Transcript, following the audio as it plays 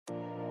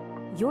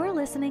You're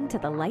listening to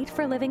the Light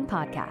for Living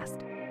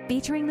podcast,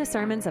 featuring the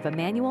sermons of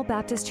Immanuel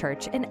Baptist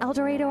Church in El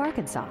Dorado,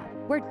 Arkansas,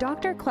 where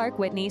Dr. Clark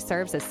Whitney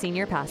serves as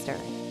senior pastor.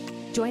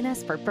 Join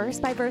us for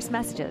verse-by-verse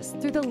messages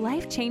through the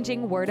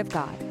life-changing Word of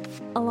God.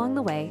 Along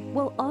the way,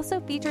 we'll also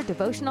feature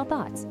devotional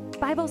thoughts,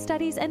 Bible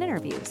studies, and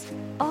interviews,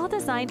 all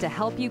designed to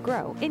help you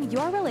grow in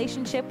your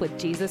relationship with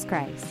Jesus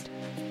Christ.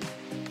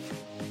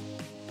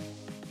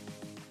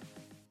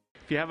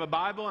 If you have a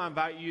Bible, I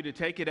invite you to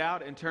take it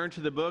out and turn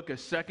to the book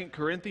of 2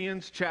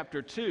 Corinthians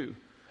chapter 2.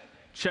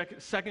 2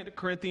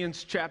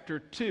 Corinthians chapter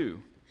 2.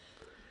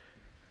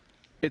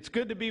 It's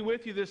good to be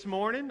with you this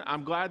morning.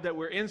 I'm glad that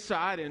we're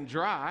inside and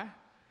dry.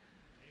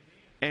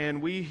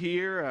 And we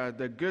hear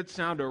the good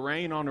sound of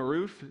rain on the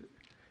roof.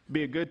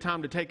 Be a good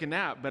time to take a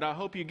nap, but I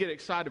hope you get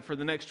excited for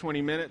the next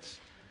 20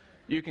 minutes.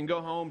 You can go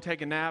home,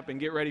 take a nap, and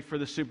get ready for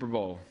the Super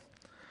Bowl.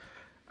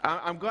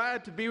 I'm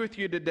glad to be with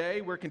you today.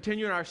 We're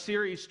continuing our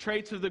series,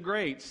 Traits of the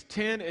Greats,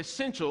 10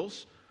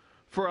 Essentials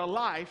for a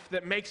Life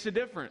that Makes a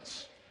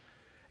Difference.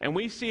 And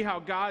we see how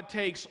God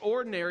takes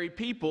ordinary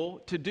people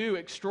to do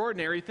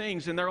extraordinary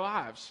things in their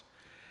lives.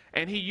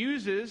 And He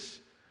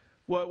uses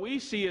what we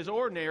see as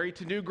ordinary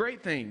to do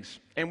great things.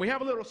 And we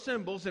have a little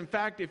symbols. In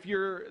fact, if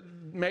you're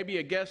maybe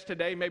a guest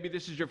today, maybe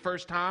this is your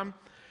first time,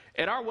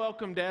 at our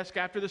welcome desk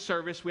after the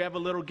service, we have a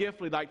little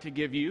gift we'd like to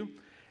give you.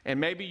 And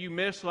maybe you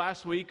missed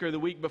last week or the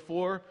week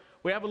before.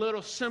 We have a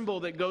little symbol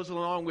that goes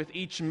along with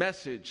each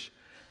message.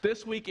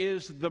 This week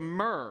is the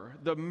myrrh.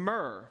 The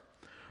myrrh.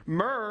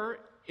 Myrrh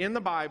in the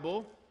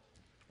Bible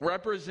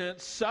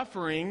represents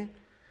suffering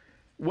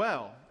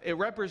well. It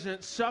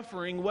represents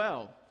suffering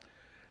well.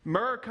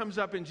 Myrrh comes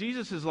up in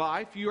Jesus'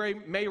 life.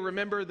 You may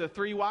remember the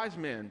 3 wise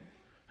men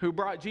who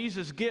brought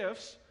Jesus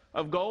gifts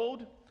of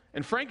gold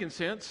and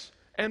frankincense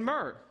and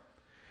myrrh.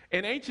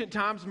 In ancient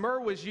times, myrrh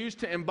was used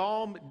to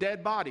embalm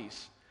dead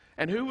bodies.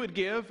 And who would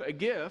give a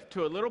gift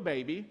to a little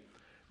baby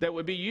that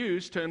would be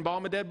used to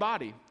embalm a dead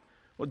body?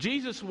 Well,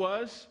 Jesus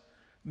was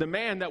the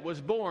man that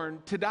was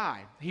born to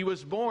die. He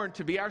was born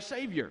to be our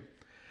Savior.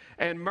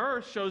 And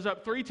myrrh shows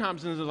up 3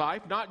 times in his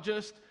life, not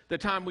just the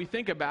time we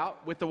think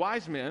about with the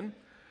wise men,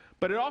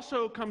 but it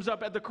also comes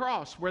up at the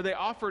cross where they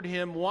offered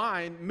him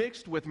wine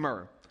mixed with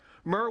myrrh.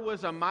 Myrrh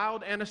was a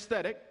mild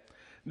anesthetic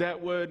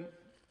that would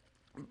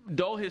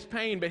dull his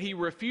pain, but he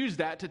refused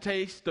that to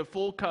taste the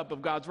full cup of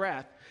God's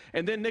wrath.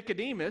 And then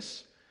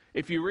Nicodemus,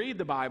 if you read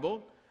the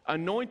Bible,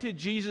 anointed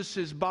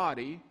Jesus'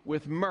 body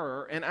with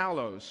myrrh and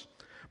aloes.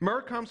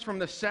 Myrrh comes from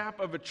the sap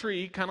of a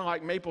tree, kind of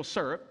like maple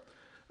syrup,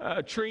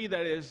 a tree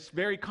that is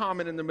very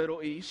common in the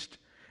Middle East,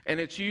 and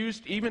it's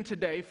used even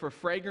today for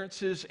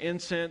fragrances,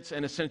 incense,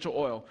 and essential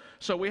oil.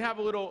 So we have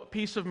a little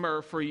piece of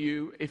myrrh for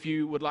you if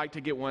you would like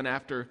to get one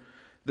after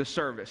the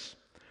service.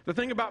 The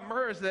thing about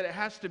myrrh is that it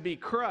has to be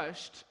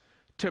crushed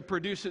to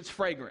produce its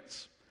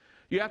fragrance.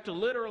 You have to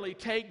literally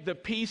take the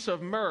piece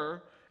of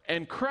myrrh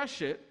and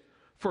crush it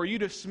for you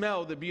to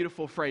smell the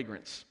beautiful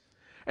fragrance.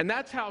 And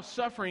that's how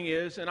suffering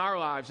is in our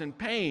lives, and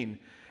pain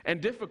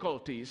and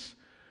difficulties.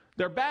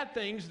 They're bad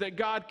things that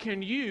God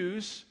can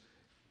use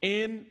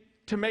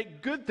to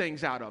make good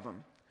things out of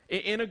them,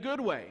 in a good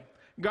way.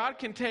 God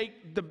can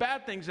take the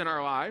bad things in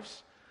our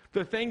lives,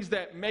 the things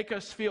that make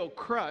us feel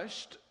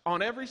crushed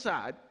on every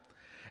side,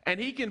 and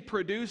He can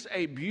produce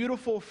a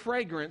beautiful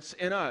fragrance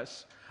in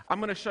us. I'm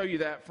going to show you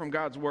that from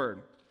God's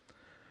Word.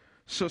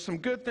 So some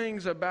good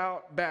things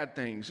about bad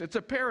things. It's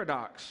a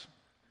paradox.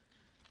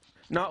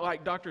 Not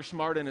like Dr.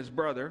 Smart and his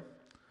brother.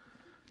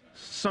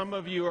 Some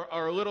of you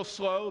are a little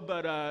slow,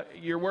 but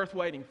you're worth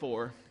waiting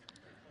for.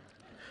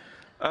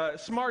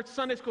 Smart's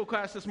Sunday school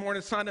class this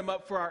morning signed him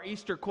up for our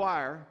Easter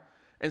choir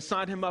and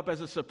signed him up as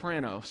a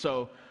soprano.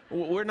 So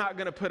we're not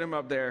going to put him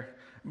up there.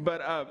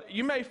 But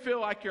you may feel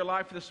like your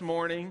life this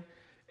morning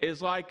is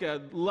like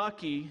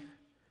Lucky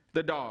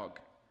the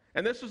dog.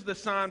 And this was the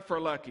sign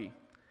for Lucky.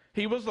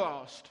 He was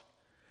lost.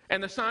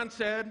 And the sign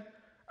said,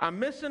 "I'm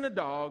missing a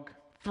dog,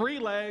 3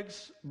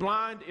 legs,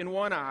 blind in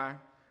 1 eye,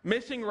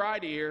 missing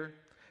right ear,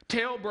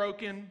 tail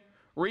broken,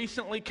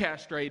 recently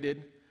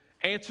castrated,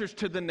 answers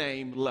to the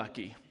name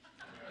Lucky."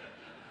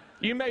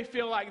 You may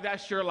feel like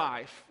that's your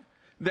life,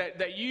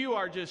 that you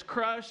are just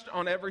crushed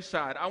on every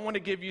side. I want to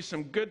give you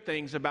some good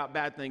things about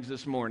bad things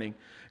this morning.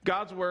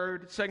 God's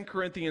Word, 2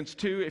 Corinthians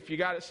 2, if you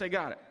got it, say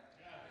got it.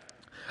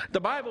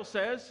 The Bible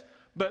says,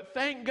 "But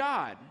thank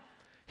God,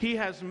 He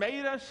has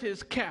made us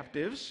His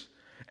captives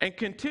and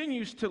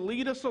continues to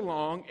lead us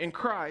along in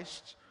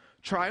Christ's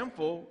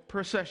triumphal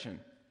procession.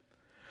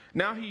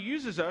 Now He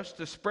uses us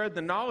to spread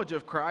the knowledge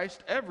of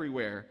Christ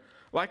everywhere,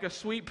 like a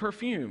sweet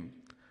perfume.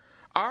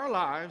 Our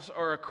lives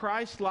are a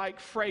Christ-like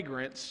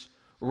fragrance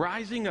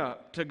rising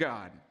up to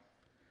God."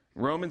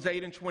 Romans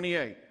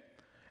 8:28.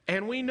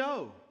 "And we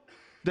know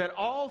that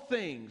all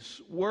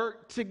things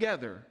work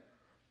together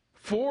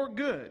for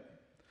good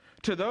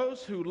to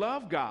those who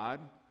love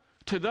God,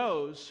 to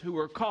those who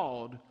are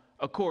called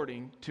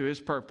according to His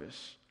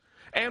purpose."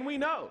 And we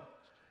know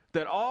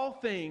that all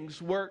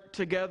things work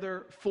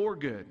together for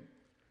good.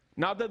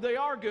 Not that they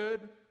are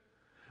good,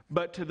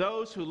 but to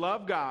those who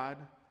love God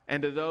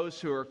and to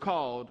those who are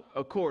called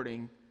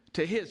according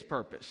to His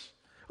purpose.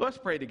 Let's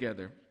pray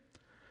together.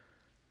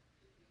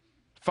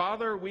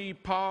 Father, we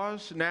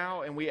pause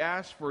now and we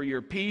ask for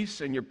your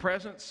peace and your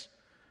presence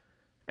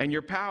and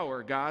your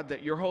power, God,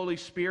 that your Holy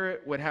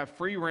Spirit would have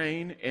free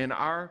reign in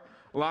our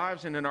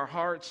lives and in our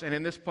hearts and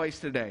in this place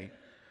today.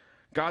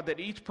 God, that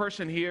each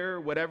person here,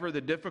 whatever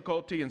the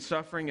difficulty and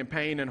suffering and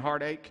pain and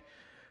heartache,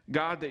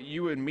 God, that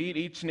you would meet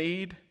each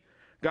need.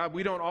 God,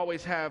 we don't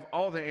always have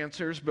all the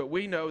answers, but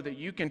we know that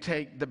you can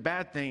take the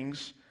bad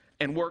things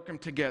and work them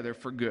together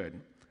for good.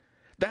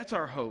 That's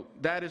our hope.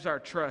 That is our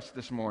trust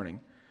this morning.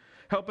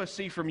 Help us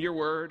see from your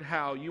word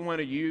how you want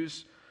to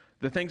use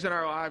the things in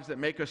our lives that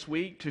make us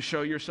weak to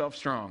show yourself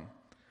strong.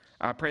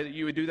 I pray that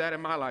you would do that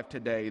in my life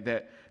today,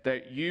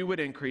 that you would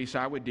increase,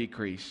 I would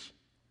decrease.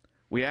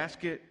 We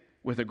ask it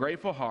with a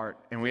grateful heart,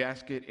 and we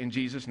ask it in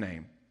Jesus'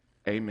 name.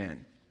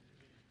 Amen.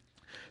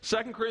 2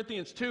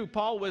 Corinthians 2,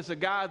 Paul was a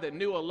guy that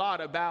knew a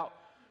lot about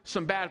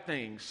some bad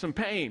things, some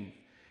pain.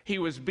 He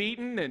was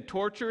beaten and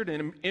tortured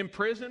and in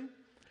prison,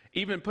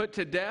 even put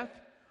to death,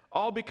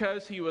 all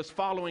because he was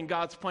following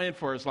God's plan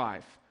for his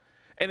life.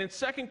 And in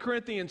 2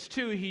 Corinthians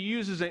 2, he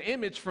uses an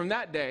image from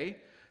that day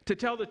to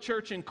tell the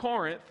church in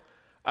Corinth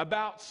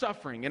about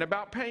suffering and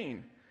about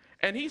pain.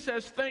 And he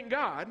says, thank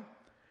God,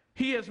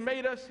 he has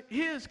made us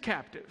his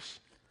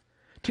captives.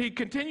 He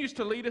continues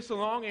to lead us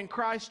along in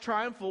Christ's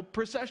triumphal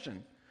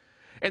procession.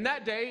 And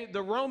that day,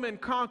 the Roman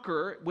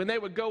conqueror, when they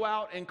would go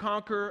out and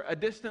conquer a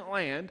distant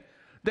land,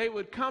 they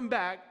would come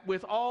back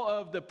with all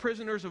of the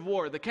prisoners of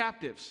war, the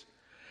captives.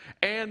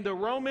 And the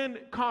Roman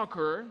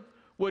conqueror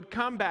would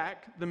come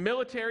back, the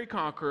military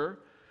conqueror,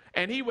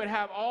 and he would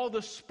have all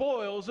the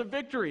spoils of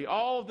victory,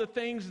 all of the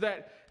things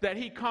that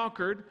he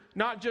conquered,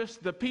 not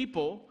just the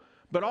people,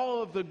 but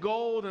all of the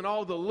gold and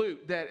all the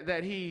loot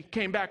that he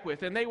came back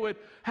with. And they would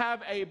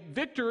have a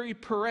victory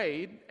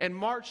parade and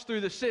march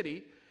through the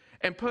city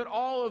and put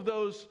all of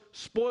those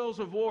spoils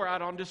of war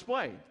out on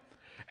display.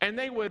 And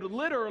they would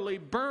literally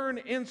burn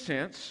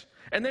incense,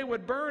 and they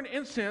would burn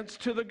incense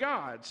to the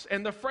gods.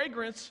 And the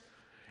fragrance,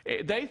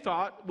 they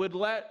thought, would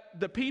let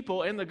the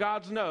people and the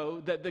gods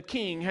know that the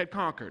king had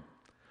conquered.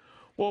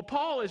 Well,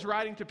 Paul is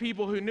writing to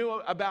people who knew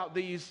about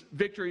these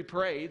victory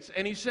parades,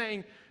 and he's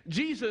saying,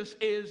 Jesus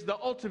is the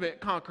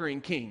ultimate conquering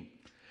king.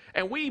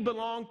 And we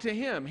belong to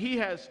him. He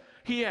has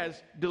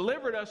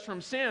delivered us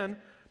from sin,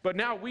 but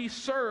now we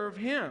serve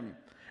him.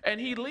 And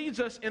he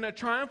leads us in a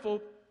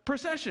triumphal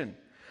procession.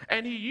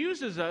 And he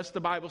uses us, the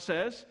Bible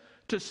says,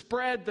 to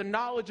spread the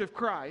knowledge of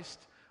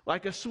Christ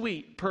like a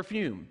sweet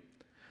perfume.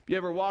 You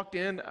ever walked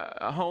in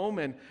a home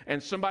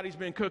and somebody's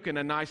been cooking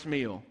a nice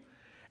meal,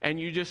 and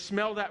you just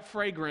smell that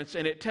fragrance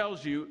and it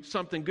tells you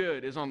something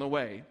good is on the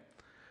way?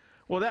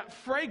 Well, that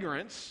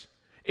fragrance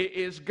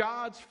is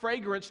God's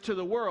fragrance to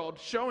the world,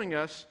 showing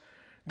us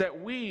that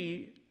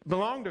we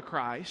belong to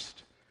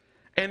Christ.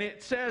 And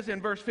it says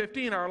in verse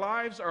 15, our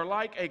lives are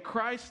like a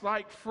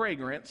Christ-like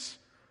fragrance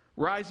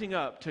rising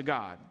up to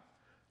God.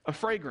 A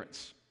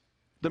fragrance,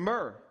 the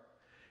myrrh.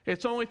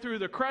 It's only through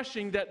the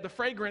crushing that the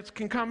fragrance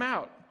can come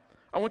out.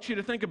 I want you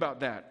to think about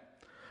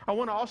that. I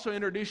want to also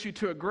introduce you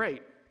to a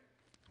great.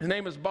 His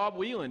name is Bob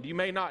Wieland. You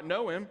may not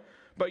know him,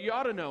 but you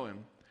ought to know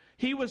him.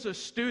 He was a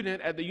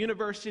student at the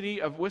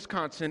University of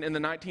Wisconsin in the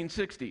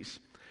 1960s.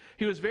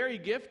 He was very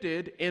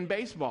gifted in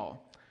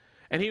baseball.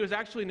 And he was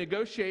actually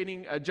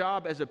negotiating a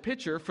job as a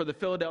pitcher for the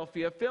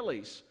Philadelphia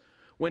Phillies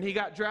when he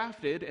got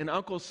drafted, and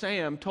Uncle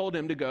Sam told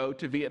him to go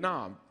to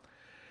Vietnam.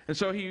 And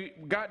so he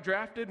got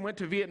drafted and went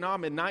to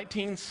Vietnam in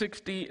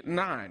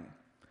 1969.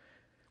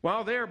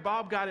 While there,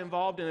 Bob got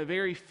involved in a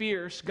very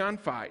fierce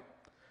gunfight.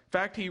 In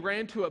fact, he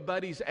ran to a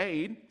buddy's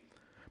aid,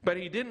 but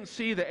he didn't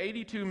see the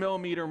 82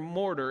 millimeter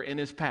mortar in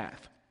his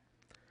path.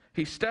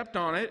 He stepped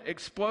on it,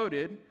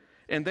 exploded,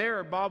 and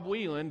there Bob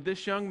Wieland,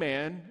 this young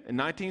man, in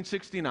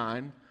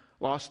 1969,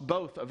 lost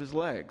both of his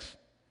legs.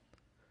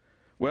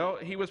 Well,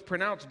 he was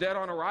pronounced dead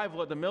on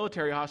arrival at the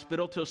military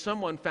hospital till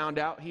someone found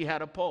out he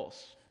had a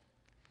pulse.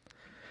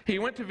 He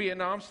went to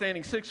Vietnam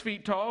standing 6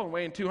 feet tall and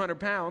weighing 200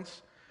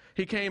 pounds.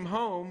 He came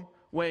home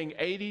weighing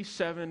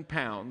 87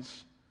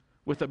 pounds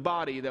with a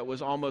body that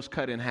was almost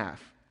cut in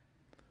half.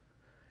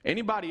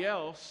 Anybody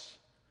else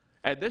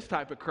at this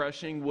type of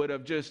crushing would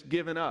have just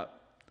given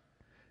up,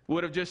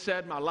 would have just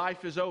said, my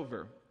life is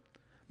over.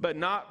 But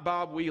not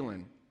Bob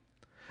Wieland.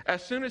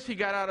 As soon as he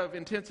got out of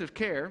intensive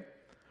care,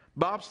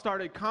 Bob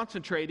started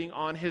concentrating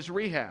on his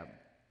rehab,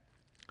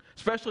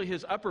 especially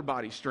his upper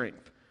body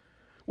strength.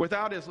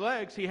 Without his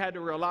legs, he had to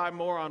rely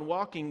more on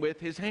walking with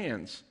his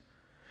hands.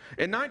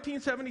 In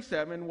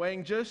 1977,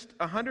 weighing just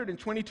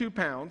 122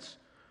 pounds,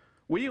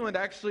 Wieland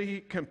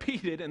actually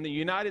competed in the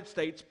United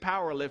States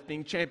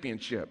Powerlifting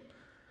Championship.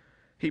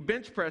 He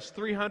bench pressed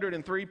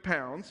 303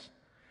 pounds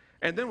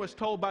and then was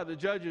told by the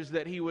judges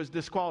that he was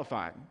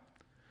disqualified.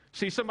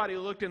 See, somebody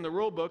looked in the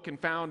rule book and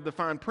found the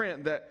fine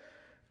print that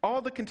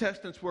all the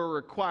contestants were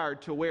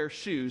required to wear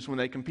shoes when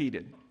they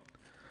competed.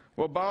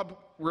 Well, Bob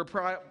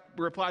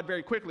replied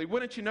very quickly,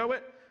 wouldn't you know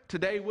it?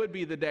 Today would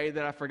be the day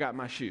that I forgot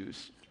my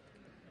shoes.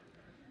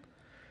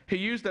 He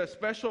used a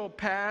special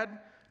pad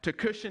to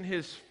cushion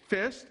his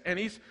fist, and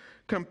he's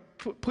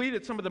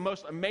completed some of the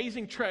most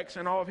amazing treks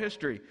in all of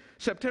history.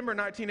 September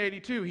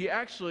 1982, he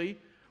actually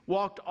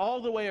walked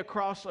all the way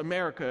across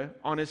America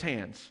on his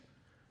hands.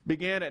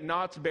 Began at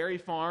Knott's Berry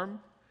Farm,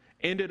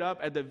 ended up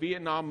at the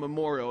Vietnam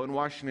Memorial in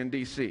Washington,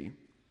 D.C.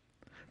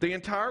 The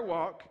entire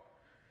walk,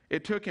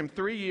 it took him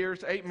 3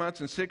 years, 8 months,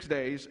 and 6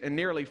 days, and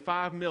nearly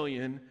 5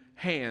 million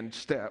hand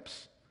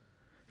steps.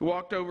 He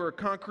walked over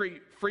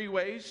concrete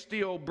freeways,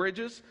 steel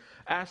bridges,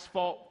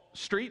 asphalt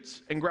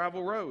streets, and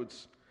gravel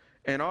roads.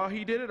 And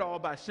he did it all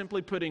by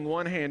simply putting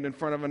one hand in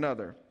front of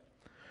another.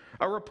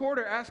 A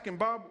reporter asked him,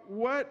 "Bob,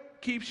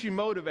 what keeps you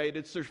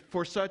motivated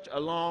for such a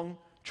long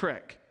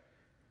trek?"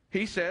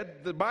 He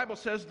said, "The Bible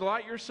says,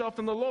 delight yourself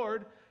in the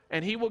Lord,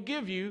 and he will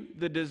give you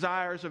the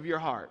desires of your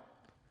heart."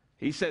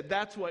 He said,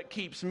 "That's what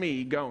keeps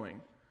me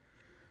going."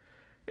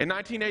 In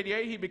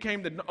 1988, he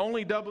became the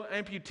only double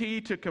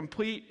amputee to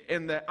complete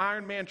in the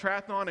Ironman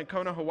triathlon in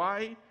Kona,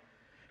 Hawaii.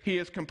 He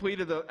has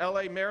completed the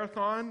LA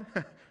Marathon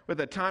with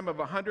a time of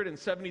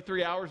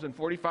 173 hours and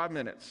 45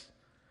 minutes.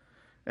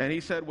 And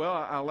he said, "Well,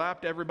 I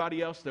lapped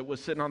everybody else that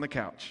was sitting on the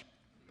couch."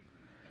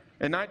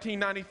 In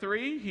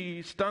 1993,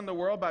 he stunned the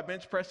world by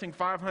bench pressing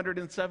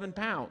 507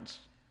 pounds.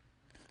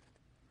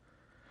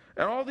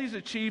 And all these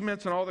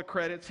achievements and all the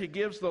credits, he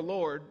gives the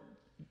Lord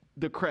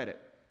the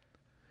credit.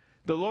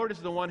 The Lord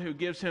is the one who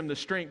gives him the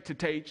strength to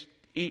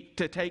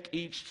take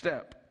each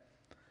step.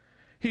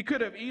 He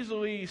could have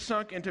easily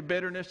sunk into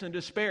bitterness and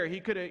despair. He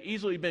could have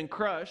easily been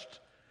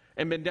crushed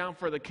and been down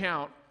for the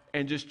count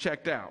and just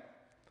checked out.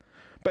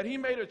 But he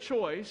made a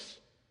choice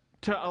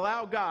to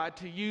allow God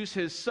to use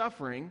his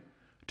suffering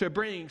to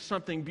bring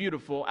something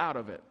beautiful out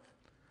of it.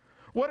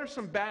 What are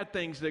some bad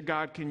things that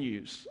God can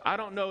use? I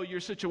don't know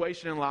your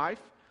situation in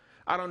life.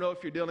 I don't know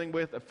if you're dealing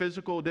with a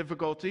physical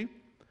difficulty,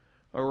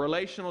 a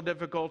relational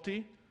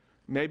difficulty,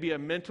 maybe a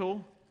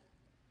mental.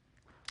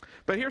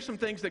 But here's some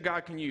things that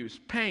God can use.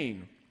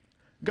 Pain.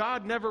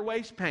 God never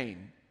wastes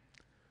pain.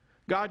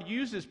 God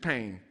uses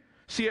pain.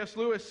 C.S.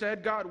 Lewis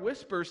said, God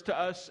whispers to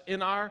us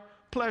in our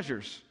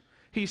pleasures.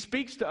 He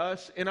speaks to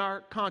us in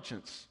our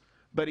conscience,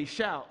 but he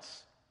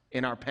shouts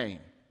in our pain.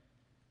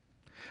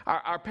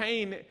 Our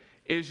pain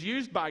is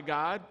used by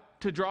God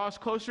to draw us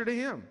closer to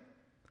him.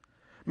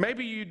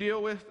 Maybe you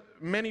deal with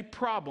many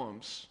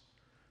problems.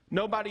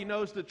 Nobody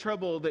knows the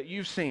trouble that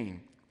you've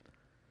seen.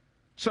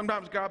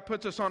 Sometimes God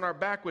puts us on our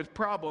back with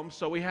problems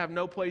so we have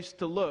no place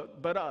to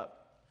look but up.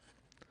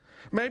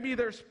 Maybe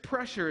there's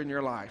pressure in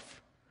your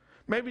life.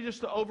 Maybe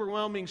just the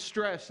overwhelming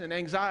stress and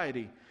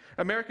anxiety.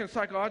 American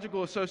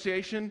Psychological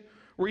Association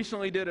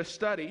recently did a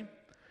study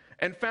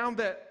and found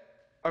that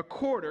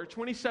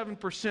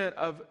 27%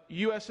 of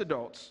U.S.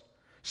 adults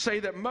say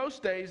that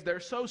most days they're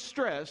so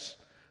stressed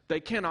they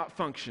cannot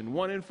function,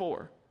 1 in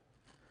 4.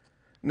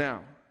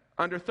 Now,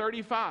 under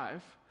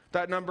 35,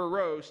 that number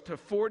rose to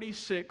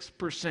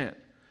 46%,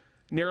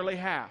 nearly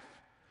half,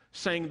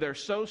 saying they're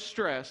so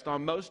stressed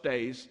on most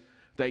days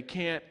they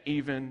can't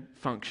even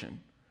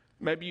function.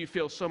 Maybe you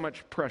feel so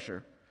much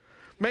pressure.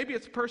 Maybe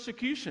it's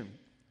persecution.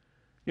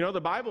 You know, the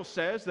Bible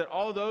says that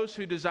all those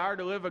who desire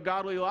to live a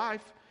godly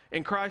life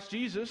in Christ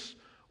Jesus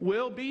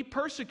will be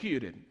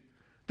persecuted.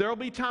 There will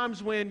be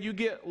times when you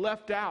get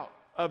left out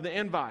of the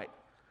invite,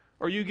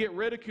 or you get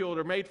ridiculed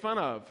or made fun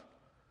of,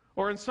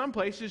 or in some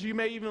places you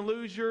may even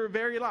lose your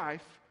very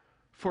life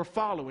for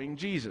following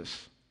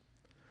Jesus.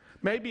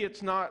 Maybe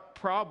it's not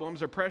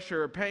problems or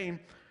pressure or pain.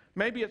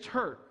 Maybe it's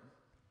hurt.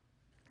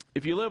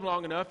 If you live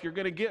long enough, you're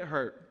going to get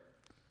hurt.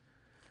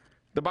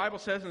 The Bible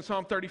says in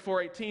Psalm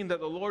 34:18 that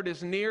the Lord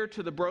is near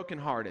to the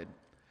brokenhearted,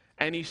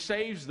 and he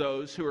saves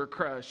those who are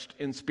crushed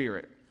in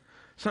spirit.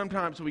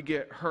 Sometimes we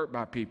get hurt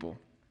by people,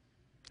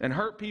 and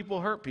hurt people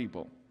hurt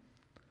people.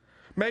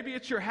 Maybe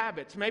it's your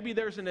habits. Maybe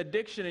there's an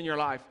addiction in your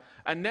life,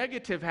 a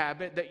negative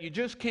habit that you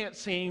just can't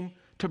seem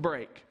to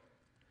break.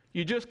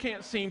 You just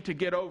can't seem to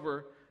get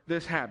over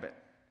this habit.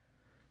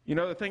 You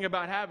know, the thing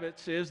about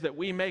habits is that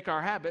we make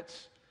our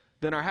habits,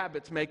 then our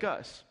habits make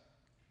us.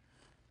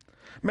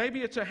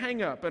 Maybe it's a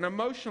hang-up, an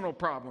emotional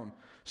problem,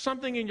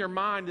 something in your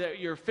mind that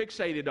you're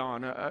fixated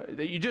on,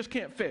 that you just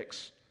can't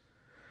fix.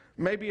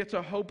 Maybe it's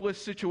a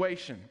hopeless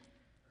situation.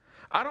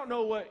 I don't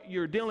know what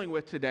you're dealing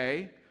with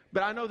today,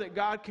 but I know that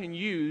God can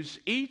use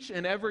each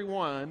and every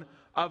one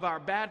of our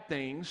bad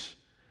things,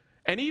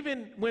 and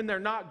even when they're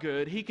not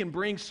good, he can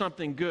bring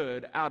something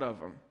good out of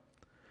them.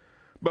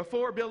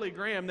 Before Billy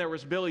Graham, there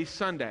was Billy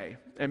Sunday,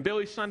 and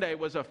Billy Sunday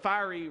was a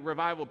fiery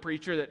revival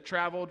preacher that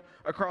traveled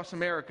across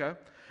America.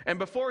 And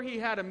before he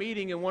had a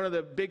meeting in one of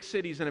the big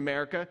cities in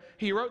America,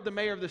 he wrote the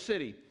mayor of the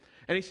city.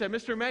 And he said,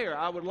 Mr. Mayor,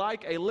 I would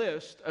like a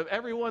list of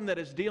everyone that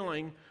is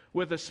dealing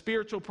with a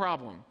spiritual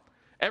problem.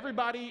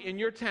 Everybody in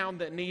your town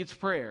that needs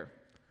prayer.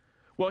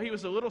 Well, he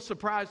was a little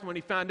surprised when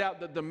he found out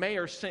that the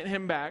mayor sent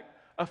him back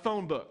a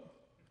phone book.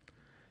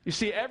 You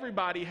see,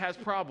 everybody has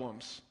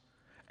problems.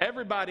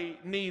 Everybody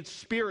needs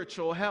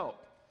spiritual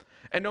help.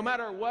 And no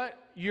matter what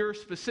your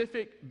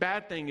specific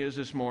bad thing is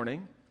this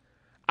morning,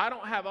 I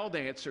don't have all the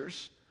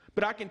answers.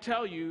 But I can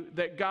tell you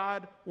that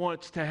God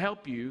wants to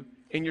help you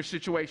in your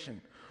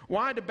situation.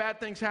 Why do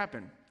bad things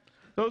happen?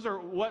 Those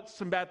are what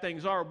some bad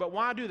things are, but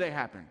why do they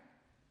happen?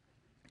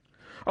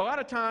 A lot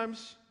of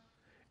times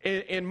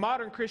in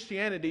modern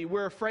Christianity,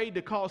 we're afraid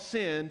to call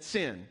sin,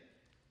 sin.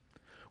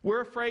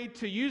 We're afraid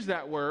to use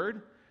that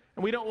word,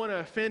 and we don't want to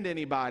offend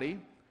anybody,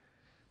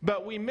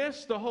 but we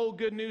miss the whole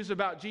good news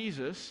about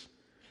Jesus,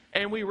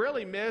 and we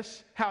really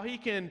miss how he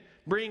can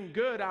bring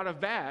good out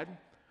of bad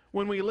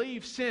when we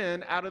leave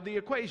sin out of the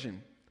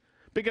equation.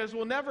 Because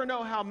we'll never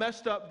know how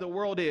messed up the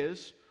world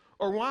is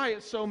or why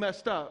it's so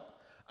messed up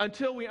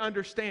until we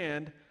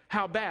understand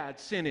how bad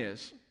sin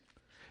is.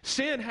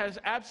 Sin has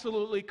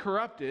absolutely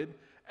corrupted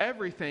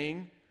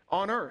everything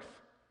on earth.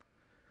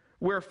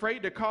 We're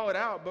afraid to call it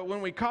out, but when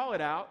we call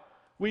it out,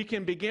 we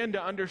can begin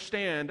to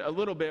understand a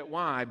little bit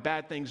why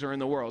bad things are in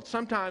the world.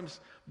 Sometimes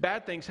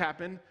bad things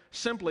happen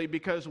simply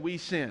because we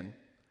sin.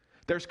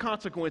 There's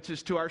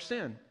consequences to our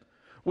sin.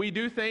 We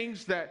do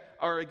things that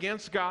are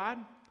against God,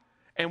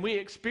 and we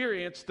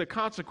experience the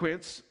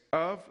consequence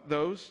of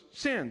those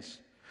sins.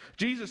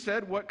 Jesus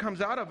said, what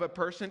comes out of a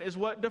person is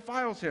what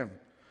defiles him.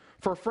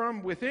 For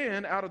from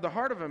within, out of the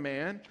heart of a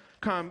man,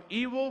 come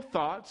evil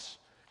thoughts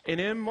and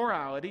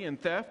immorality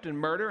and theft and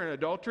murder and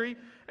adultery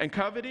and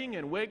coveting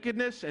and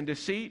wickedness and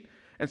deceit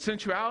and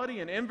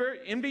sensuality and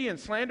envy and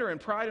slander and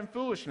pride and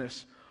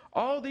foolishness.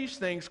 All these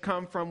things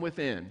come from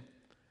within,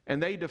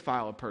 and they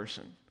defile a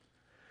person.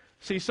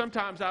 See,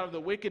 sometimes out of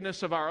the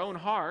wickedness of our own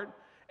heart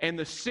and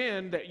the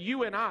sin that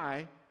you and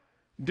I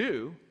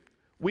do,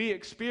 we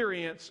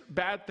experience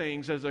bad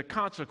things as a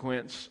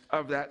consequence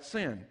of that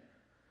sin.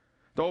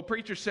 The old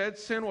preacher said,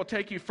 sin will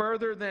take you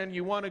further than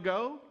you want to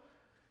go,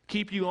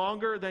 keep you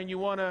longer than you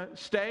want to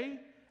stay,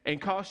 and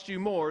cost you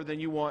more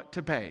than you want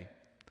to pay.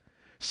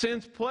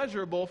 Sin's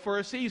pleasurable for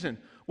a season.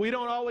 We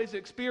don't always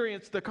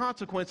experience the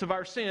consequence of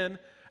our sin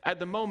at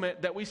the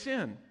moment that we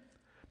sin,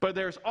 but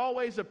there's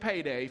always a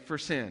payday for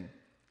sin.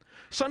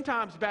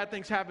 Sometimes bad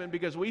things happen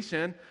because we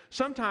sin.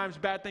 Sometimes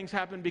bad things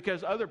happen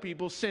because other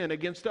people sin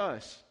against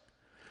us.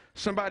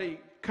 Somebody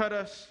cut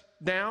us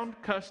down,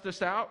 cussed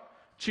us out,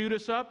 chewed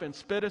us up, and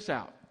spit us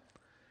out.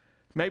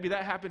 Maybe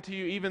that happened to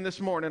you even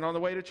this morning on the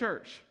way to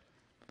church.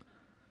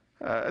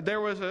 There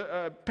was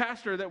a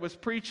pastor that was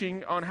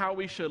preaching on how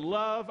we should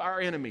love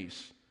our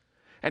enemies.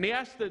 And he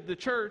asked the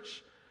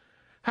church,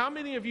 how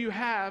many of you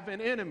have an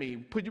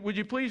enemy? Would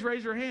you please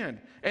raise your hand?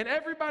 And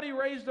everybody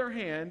raised their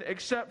hand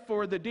except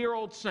for the dear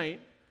old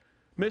saint,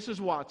 Mrs.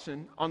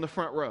 Watson, on the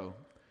front row.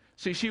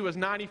 See, she was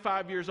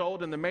 95 years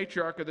old and the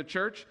matriarch of the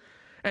church.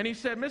 And he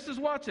said, Mrs.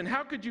 Watson,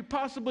 how could you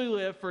possibly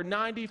live for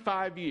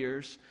 95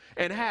 years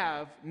and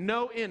have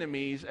no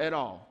enemies at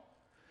all?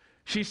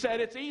 She said,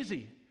 it's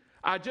easy.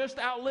 I just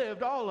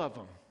outlived all of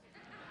them.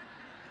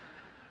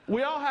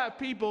 We all have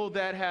people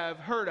that have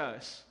hurt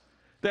us,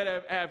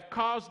 that have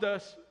caused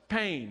us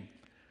pain,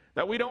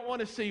 that we don't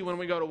want to see when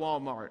we go to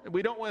Walmart.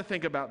 We don't want to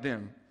think about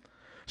them.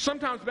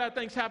 Sometimes bad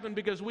things happen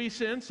because we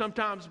sin,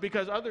 sometimes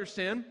because others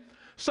sin.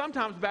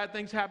 Sometimes bad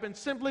things happen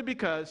simply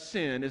because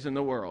sin is in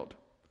the world.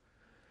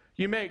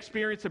 You may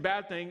experience a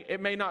bad thing.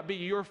 It may not be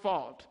your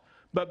fault.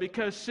 But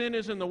because sin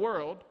is in the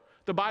world,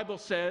 the Bible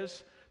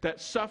says that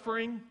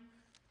suffering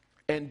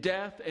and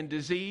death and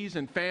disease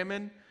and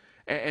famine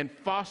and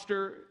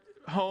foster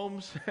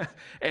homes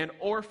and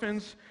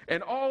orphans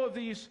and all of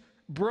these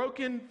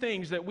broken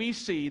things that we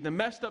see, the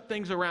messed up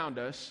things around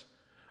us,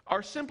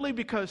 are simply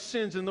because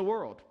sin's in the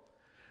world.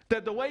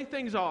 That the way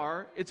things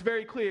are, it's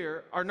very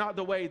clear, are not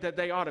the way that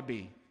they ought to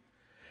be.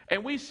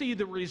 And we see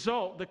the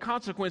result, the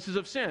consequences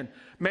of sin.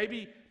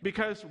 Maybe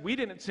because we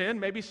didn't sin,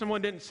 maybe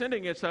someone didn't sin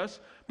against us,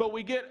 but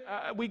we get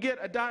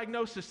a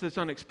diagnosis that's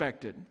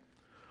unexpected.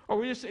 Or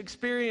we just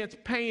experience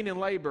pain in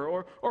labor,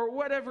 or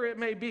whatever it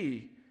may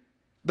be.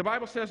 The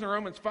Bible says in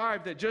Romans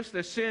 5 that just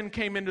as sin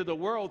came into the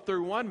world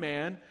through one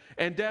man,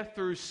 and death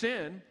through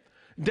sin,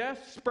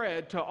 death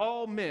spread to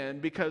all men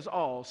because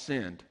all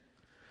sinned.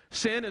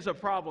 Sin is a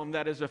problem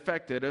that has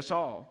affected us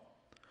all.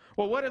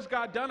 Well, what has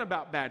God done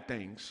about bad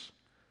things?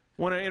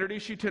 I want to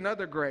introduce you to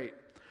another great.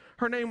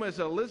 Her name was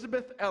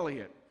Elizabeth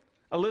Elliot.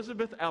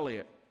 Elizabeth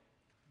Elliot.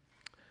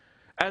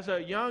 As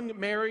a young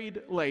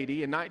married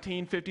lady in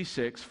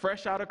 1956,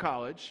 fresh out of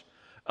college,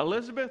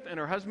 Elizabeth and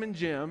her husband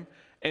Jim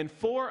and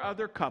 4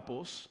 other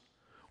couples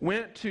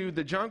went to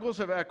the jungles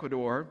of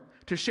Ecuador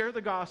to share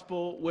the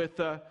gospel with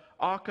the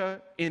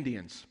Auca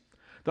Indians.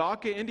 The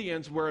Auca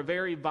Indians were a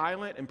very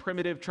violent and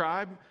primitive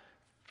tribe.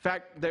 In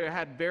fact, they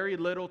had very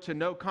little to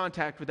no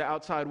contact with the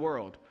outside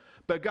world.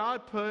 But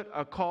God put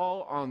a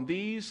call on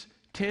these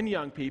 10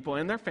 young people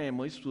and their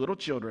families, little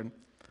children,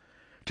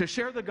 to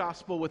share the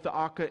gospel with the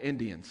Auca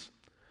Indians.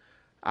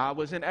 I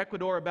was in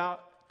Ecuador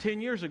about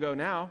 10 years ago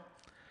now.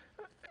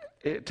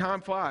 Time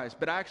flies,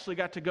 but I actually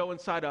got to go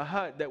inside a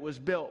hut that was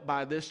built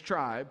by this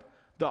tribe,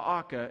 the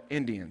Auca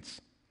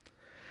Indians.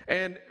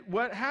 And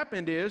what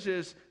happened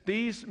is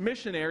these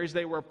missionaries,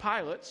 they were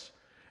pilots,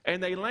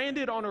 and they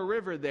landed on a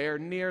river there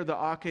near the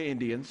Auca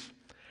Indians,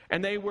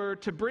 and they were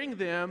to bring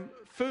them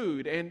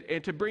food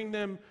and to bring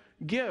them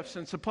gifts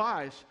and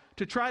supplies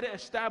to try to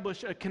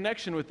establish a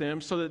connection with them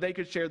so that they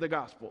could share the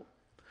gospel.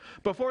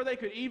 Before they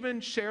could even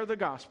share the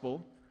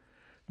gospel,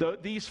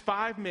 These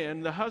 5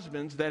 men, the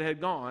husbands that had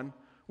gone,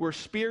 were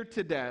speared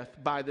to death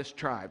by this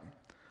tribe,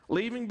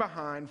 leaving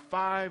behind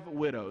 5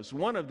 widows,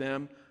 one of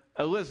them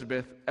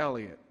Elizabeth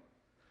Elliot.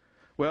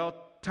 Well,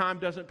 time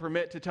doesn't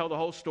permit to tell the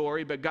whole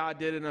story, but God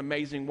did an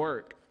amazing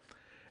work.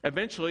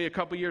 Eventually, a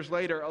couple years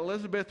later,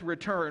 Elizabeth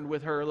returned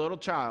with her little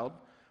child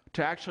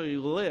to actually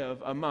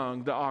live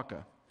among the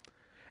Aka.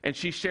 And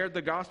she shared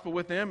the gospel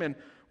with them, and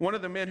one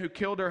of the men who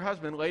killed her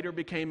husband later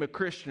became a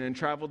Christian and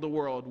traveled the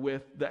world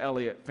with the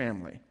Elliot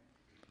family.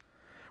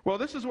 Well,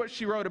 this is what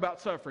she wrote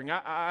about suffering.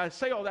 I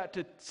say all that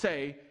to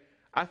say,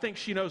 I think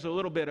she knows a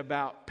little bit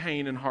about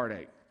pain and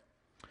heartache.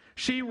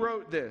 She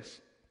wrote this: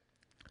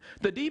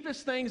 "The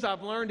deepest things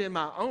I've learned in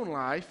my own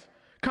life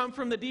come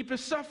from the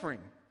deepest suffering.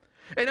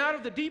 And out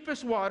of the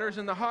deepest waters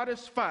and the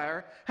hottest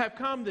fire have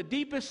come the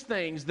deepest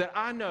things that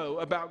I know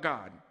about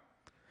God.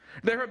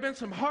 There have been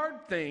some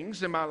hard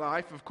things in my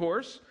life, of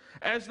course,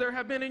 as there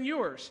have been in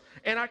yours.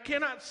 And I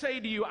cannot say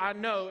to you, I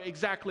know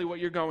exactly what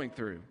you're going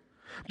through.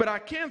 But I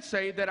can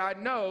say that I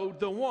know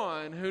the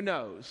one who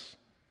knows.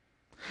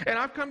 And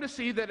I've come to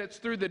see that it's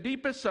through the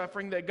deepest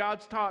suffering that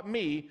God's taught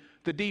me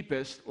the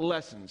deepest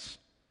lessons.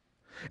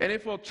 And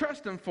if we'll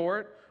trust Him for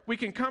it, we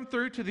can come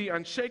through to the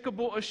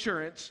unshakable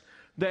assurance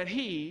that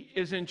He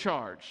is in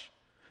charge,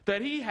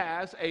 that He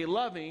has a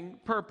loving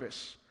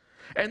purpose,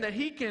 and that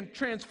He can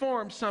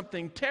transform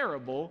something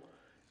terrible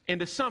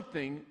into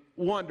something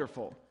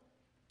wonderful."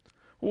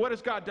 What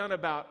has God done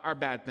about our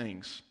bad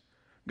things?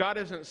 God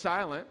isn't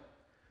silent.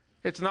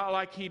 It's not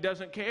like He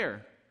doesn't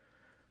care.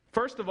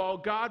 First of all,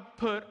 God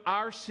put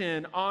our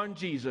sin on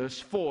Jesus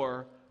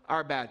for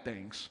our bad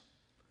things.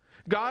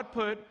 God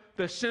put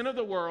the sin of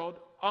the world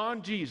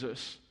on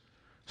Jesus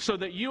so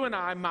that you and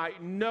I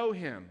might know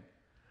Him,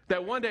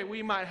 that one day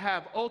we might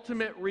have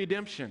ultimate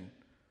redemption.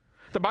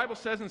 The Bible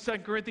says in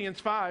 2 Corinthians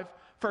 5,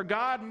 "For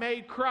God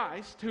made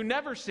Christ, who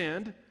never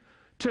sinned,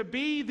 to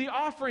be the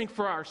offering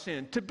for our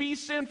sin, to be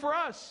sin for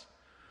us,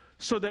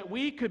 so that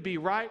we could be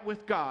right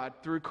with God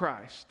through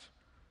Christ.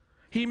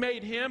 He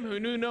made Him who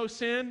knew no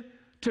sin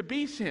to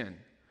be sin,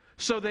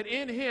 so that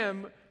in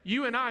Him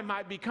you and I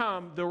might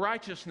become the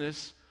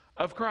righteousness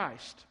of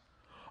Christ."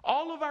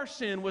 All of our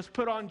sin was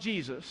put on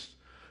Jesus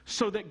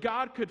so that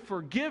God could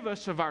forgive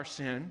us of our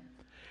sin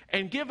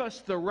and give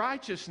us the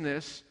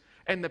righteousness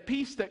and the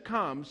peace that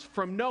comes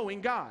from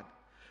knowing God.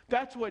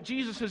 That's what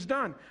Jesus has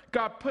done.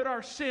 God put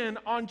our sin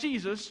on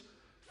Jesus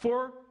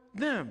for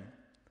them.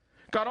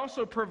 God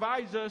also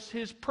provides us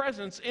His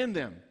presence in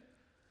them.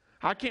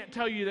 I can't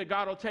tell you that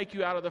God will take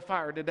you out of the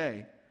fire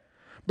today,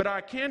 but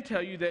I can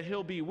tell you that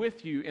He'll be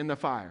with you in the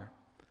fire,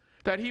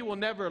 that He will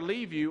never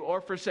leave you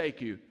or forsake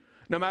you.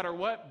 No matter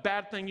what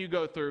bad thing you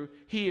go through,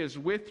 He is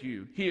with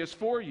you. He is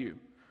for you.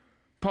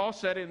 Paul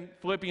said in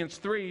Philippians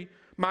 3,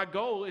 "My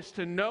goal is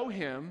to know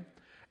Him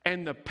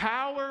and the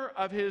power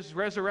of His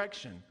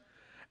resurrection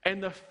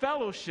and the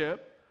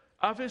fellowship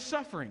of His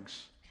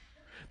sufferings."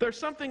 There's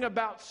something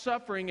about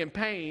suffering and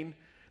pain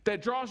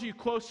that draws you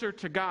closer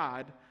to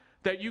God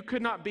that you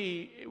could not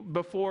be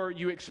before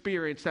you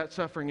experience that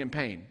suffering and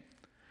pain.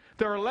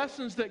 There are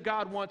lessons that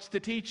God wants to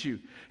teach you.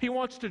 He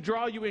wants to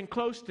draw you in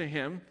close to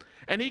Him,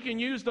 and He can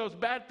use those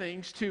bad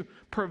things to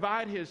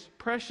provide His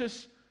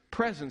precious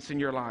presence in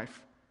your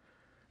life.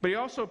 But He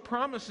also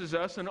promises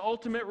us an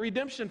ultimate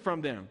redemption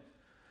from them.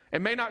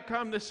 It may not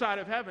come this side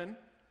of heaven,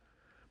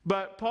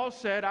 but Paul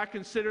said, "I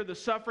consider the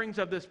sufferings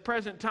of this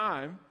present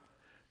time,"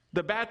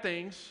 the bad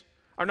things,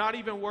 "are not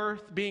even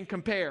worth being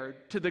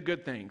compared to the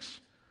good things,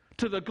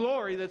 to the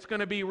glory that's going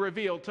to be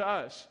revealed to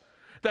us."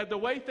 That the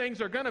way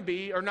things are going to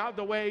be are not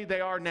the way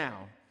they are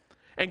now.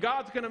 And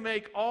God's going to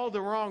make all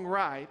the wrong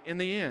right in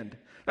the end.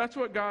 That's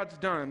what God's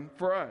done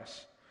for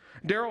us.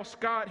 Darrell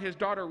Scott, his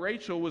daughter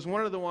Rachel, was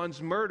one of the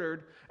ones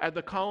murdered at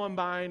the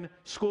Columbine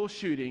school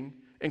shooting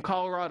in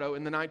Colorado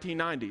in the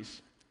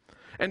 1990s.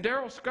 And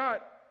Darrell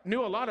Scott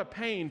knew a lot of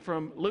pain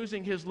from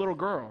losing his little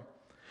girl.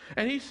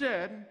 And he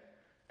said,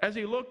 as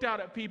he looked out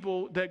at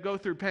people that go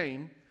through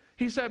pain,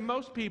 he said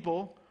most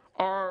people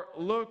are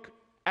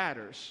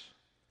look-atters.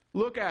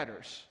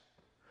 Look-atters.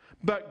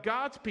 But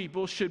God's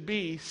people should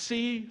be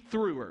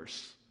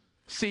see-throughers.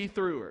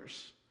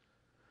 See-throughers.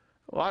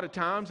 A lot of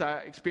times I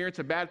experience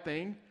a bad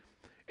thing.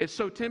 It's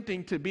so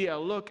tempting to be a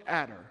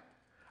look-atter.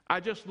 I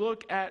just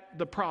look at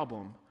the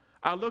problem.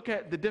 I look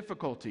at the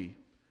difficulty,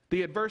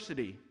 the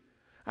adversity.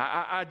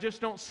 I just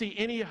don't see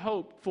any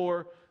hope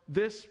for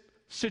this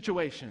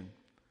situation.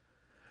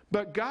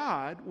 But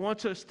God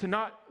wants us to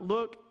not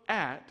look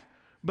at,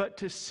 but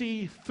to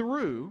see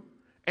through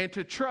and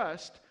to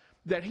trust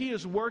that He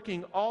is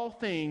working all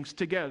things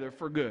together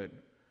for good.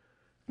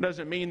 It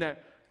doesn't mean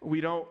that we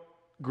don't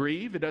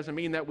grieve. It doesn't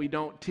mean that we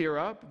don't tear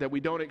up, that we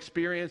don't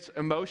experience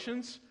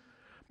emotions.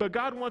 But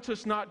God wants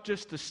us not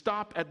just to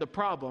stop at the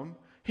problem.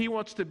 He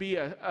wants to be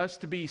us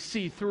to be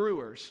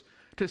see-throughers,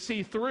 to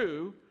see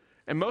through,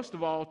 and most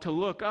of all, to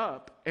look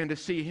up and to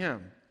see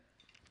Him.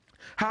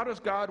 How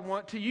does God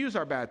want to use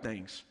our bad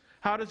things?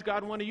 How does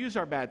God want to use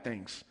our bad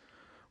things?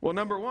 Well,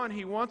 number one,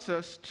 He wants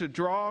us to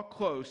draw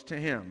close to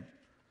Him.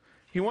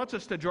 He wants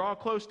us to draw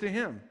close to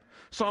Him.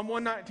 Psalm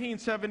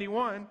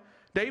 119:71,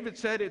 David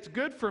said, it's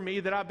good for me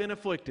that I've been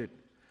afflicted.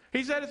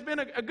 He said, it's been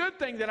a good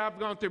thing that I've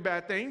gone through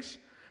bad things,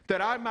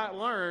 that I might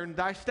learn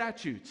thy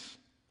statutes.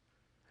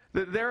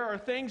 That there are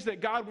things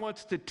that God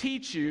wants to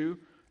teach you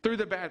through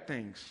the bad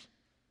things.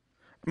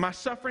 My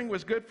suffering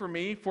was good for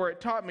me, for it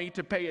taught me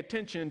to pay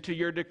attention to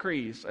your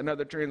decrees,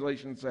 another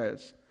translation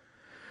says.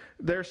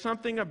 There's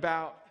something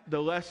about the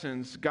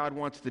lessons God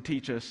wants to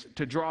teach us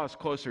to draw us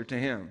closer to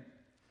Him.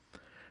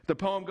 The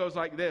poem goes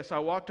like this: I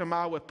walked a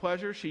mile with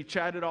pleasure, she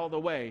chatted all the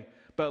way,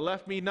 but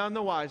left me none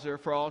the wiser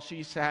for all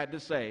she had to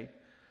say.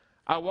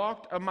 I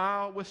walked a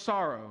mile with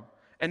sorrow,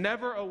 and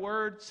never a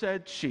word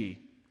said she.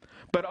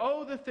 But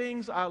oh, the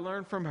things I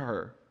learned from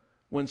her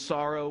when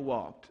sorrow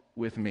walked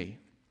with me.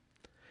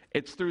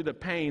 It's through the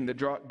pain that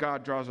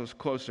God draws us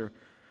closer.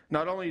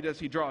 Not only does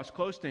He draw us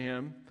close to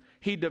Him,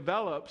 He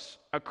develops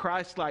a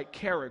Christ-like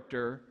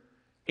character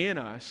in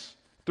us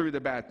through the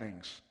bad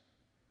things.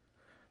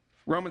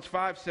 Romans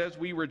 5 says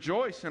we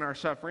rejoice in our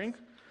suffering,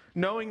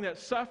 knowing that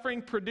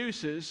suffering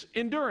produces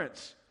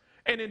endurance.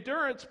 And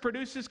endurance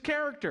produces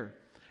character.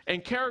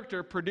 And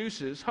character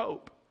produces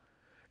hope.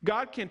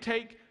 God can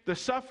take the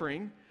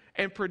suffering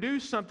and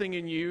produce something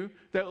in you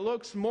that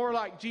looks more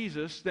like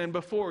Jesus than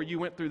before you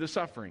went through the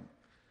suffering.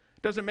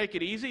 It doesn't make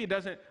it easy. It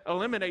doesn't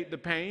eliminate the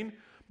pain.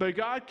 But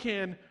God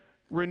can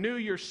renew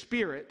your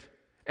spirit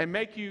and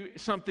make you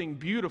something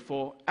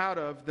beautiful out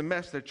of the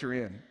mess that you're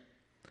in.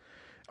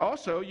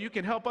 Also, you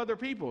can help other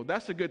people.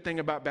 That's the good thing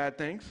about bad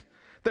things.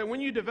 That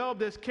when you develop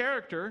this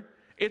character,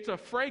 it's a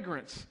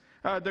fragrance.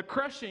 The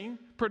crushing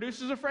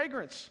produces a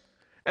fragrance.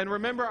 And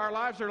remember, our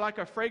lives are like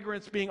a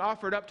fragrance being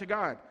offered up to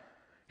God.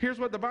 Here's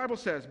what the Bible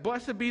says.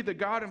 Blessed be the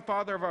God and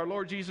Father of our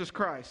Lord Jesus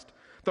Christ,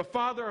 the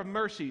Father of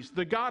mercies,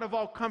 the God of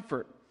all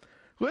comfort.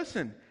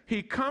 Listen,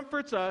 He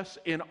comforts us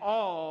in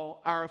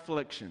all our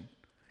affliction.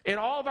 In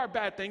all of our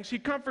bad things, He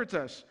comforts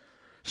us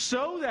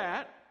so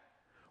that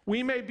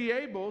we may be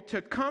able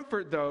to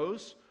comfort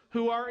those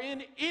who are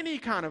in any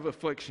kind of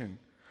affliction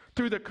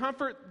through the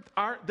comfort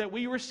that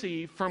we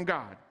receive from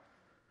God.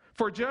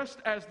 For just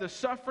as the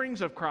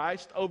sufferings of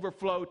Christ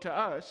overflow to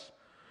us,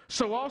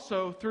 so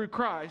also through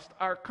Christ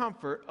our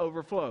comfort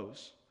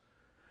overflows.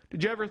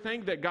 Did you ever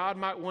think that God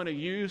might want to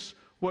use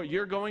what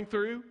you're going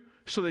through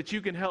so that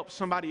you can help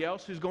somebody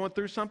else who's going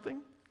through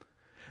something?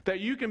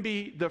 That you can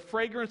be the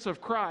fragrance of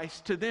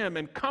Christ to them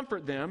and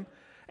comfort them,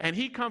 and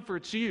He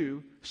comforts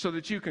you so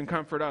that you can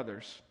comfort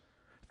others.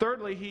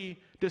 Thirdly, He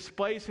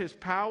displays His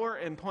power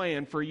and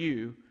plan for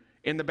you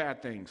in the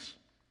bad things.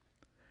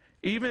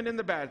 Even in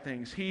the bad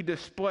things, He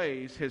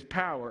displays His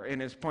power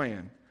and His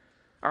plan.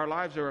 Our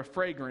lives are a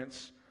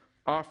fragrance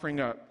offering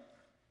up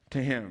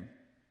to Him.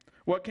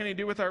 What can He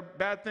do with our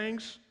bad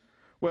things?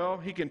 Well,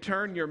 He can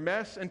turn your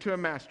mess into a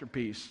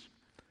masterpiece.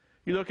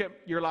 You look at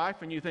your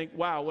life and you think,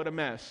 wow, what a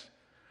mess.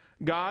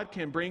 God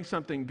can bring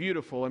something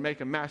beautiful and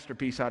make a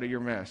masterpiece out of your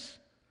mess.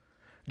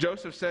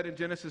 Joseph said in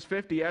Genesis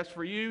 50, as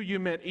for you, you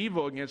meant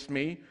evil against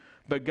me,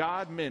 but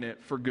God meant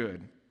it for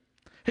good.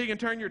 He can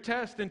turn your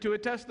test into a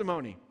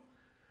testimony.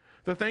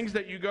 The things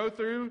that you go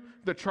through,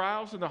 the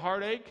trials and the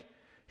heartache,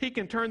 He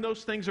can turn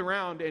those things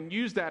around and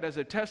use that as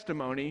a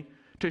testimony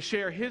to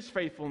share His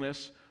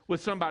faithfulness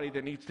with somebody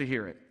that needs to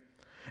hear it.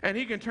 And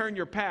He can turn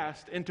your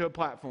past into a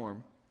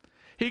platform.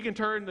 He can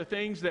turn the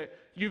things that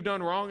you've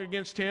done wrong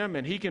against Him,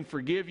 and He can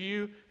forgive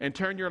you and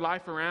turn your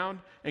life around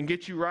and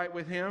get you right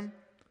with Him.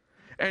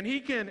 And He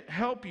can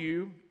help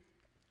you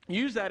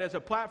use that as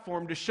a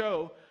platform to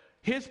show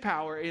His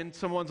power in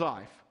someone's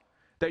life,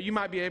 that you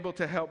might be able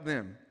to help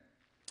them.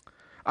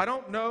 I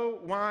don't know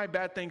why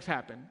bad things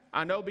happen.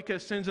 I know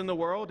because sin's in the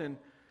world, and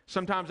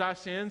sometimes I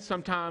sin,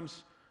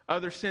 sometimes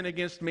others sin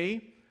against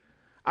me.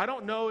 I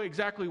don't know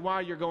exactly why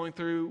you're going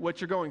through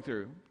what you're going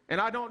through, and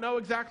I don't know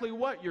exactly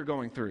what you're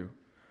going through.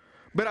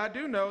 But I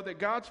do know that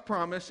God's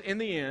promise in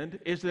the end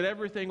is that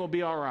everything will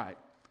be all right.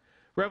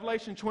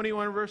 Revelation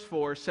 21 verse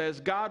 4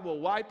 says, God will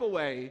wipe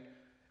away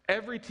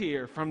every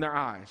tear from their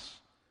eyes.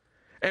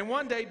 And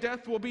one day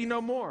death will be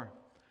no more.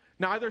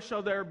 Neither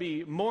shall there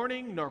be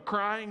mourning, nor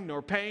crying,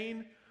 nor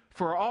pain,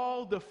 for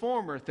all the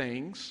former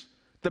things,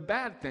 the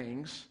bad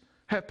things,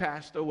 have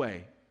passed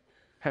away.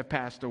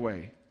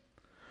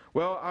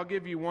 Well, I'll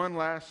give you one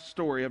last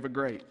story of a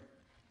great.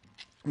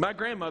 My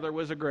grandmother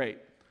was a great.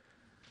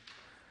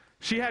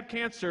 She had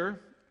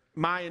cancer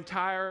my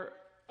entire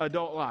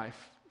adult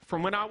life.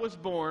 From when I was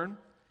born,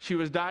 she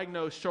was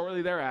diagnosed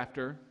shortly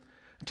thereafter,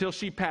 until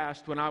she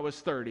passed when I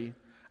was 30.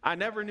 I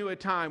never knew a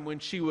time when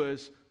she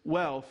was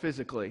well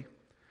physically.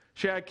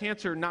 She had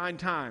cancer 9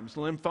 times,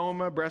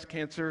 lymphoma, breast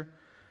cancer.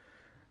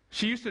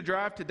 She used to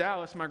drive to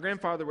Dallas. My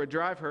grandfather would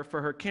drive her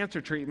for her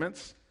cancer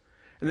treatments,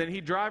 and then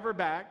he'd drive her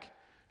back.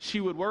 She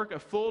would work a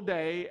full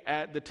day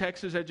at the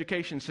Texas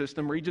Education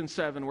System, Region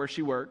 7, where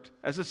she worked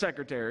as a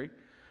secretary,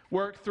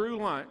 work through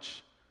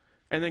lunch,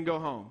 and then go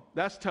home.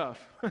 That's tough.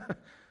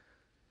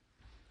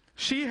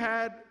 She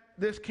had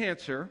this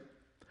cancer,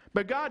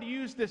 but God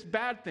used this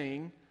bad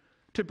thing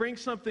to bring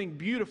something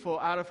beautiful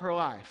out of her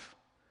life.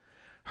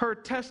 Her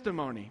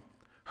testimony,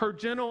 her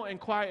gentle and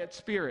quiet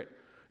spirit,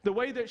 the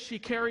way that she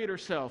carried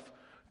herself,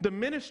 the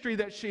ministry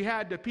that she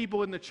had to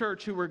people in the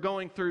church who were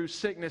going through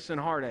sickness and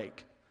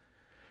heartache.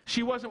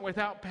 She wasn't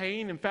without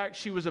pain. In fact,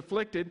 she was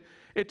afflicted.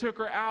 It took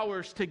her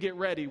hours to get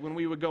ready when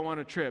we would go on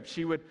a trip.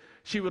 She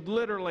would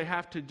literally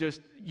have to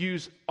just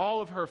use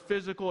all of her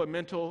physical and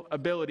mental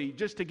ability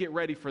just to get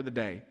ready for the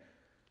day.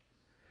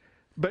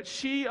 But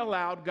she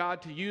allowed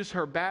God to use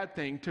her bad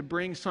thing to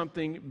bring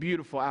something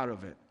beautiful out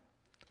of it.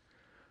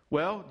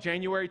 Well,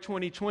 January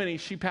 2020,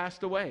 she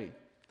passed away.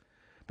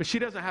 But she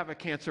doesn't have a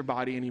cancer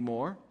body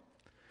anymore.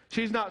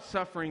 She's not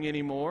suffering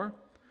anymore.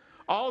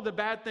 All the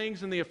bad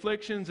things and the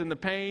afflictions and the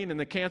pain and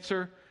the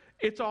cancer,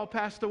 it's all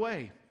passed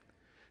away.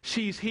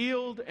 She's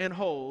healed and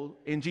whole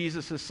in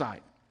Jesus'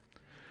 sight.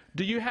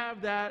 Do you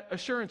have that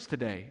assurance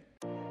today?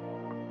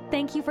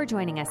 Thank you for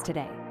joining us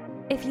today.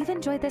 If you've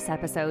enjoyed this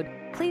episode,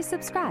 please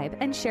subscribe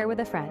and share with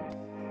a friend.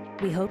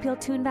 We hope you'll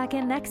tune back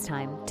in next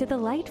time to the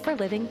Light for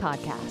Living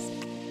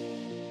podcast.